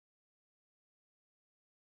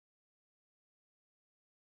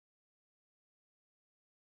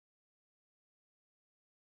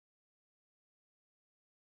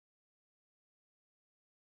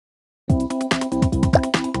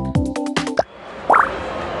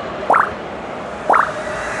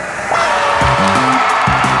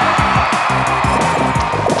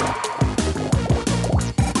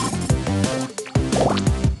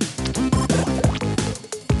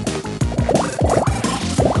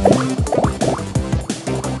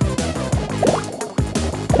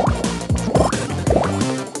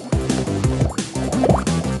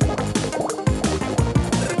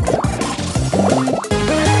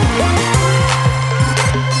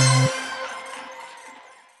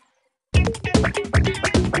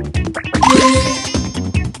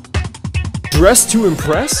Dressed to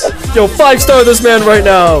impress? Yo, 5-star this man right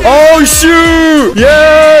now. Oh, shoot!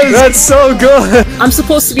 Yes! That's so good. I'm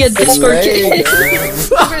supposed to be a Discord kid.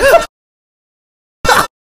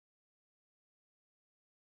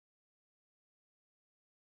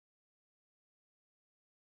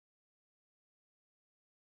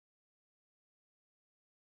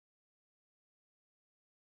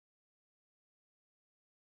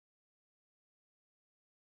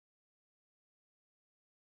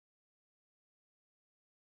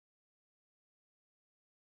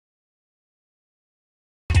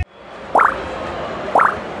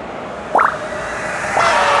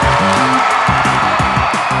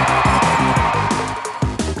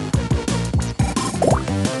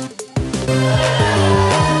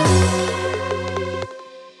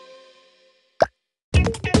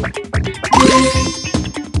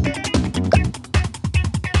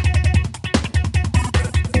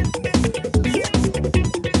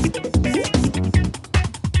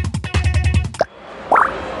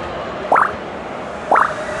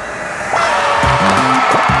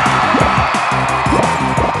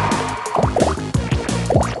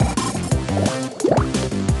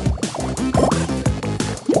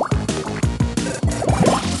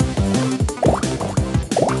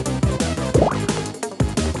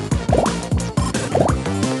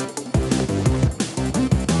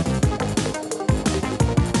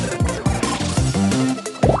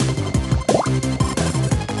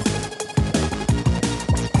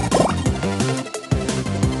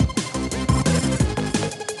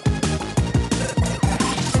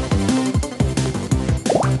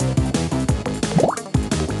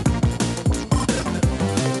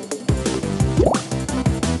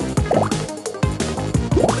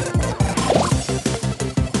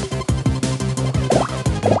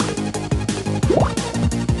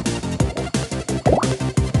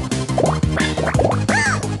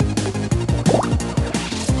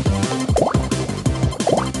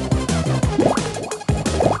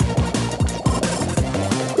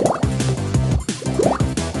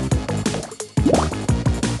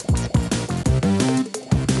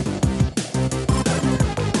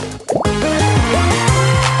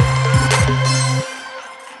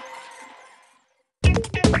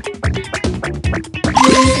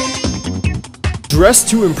 Dressed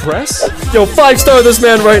to impress? Yo, 5-star this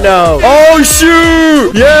man right now. Oh,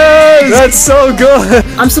 shoot! Yes! That's so good.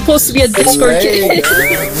 I'm supposed to be a Discord kid.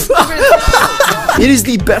 It is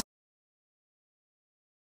the best.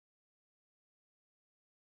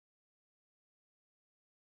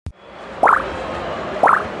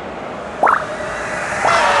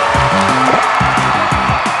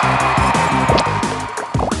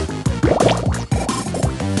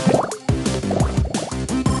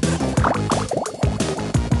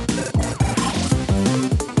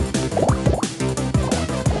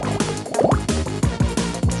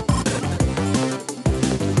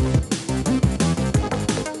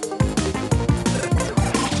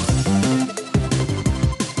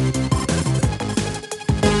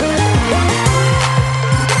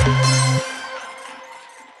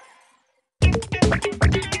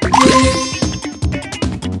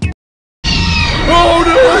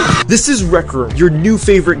 This is Rec Room, your new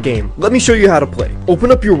favorite game. Let me show you how to play. Open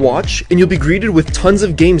up your watch, and you'll be greeted with tons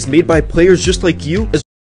of games made by players just like you, as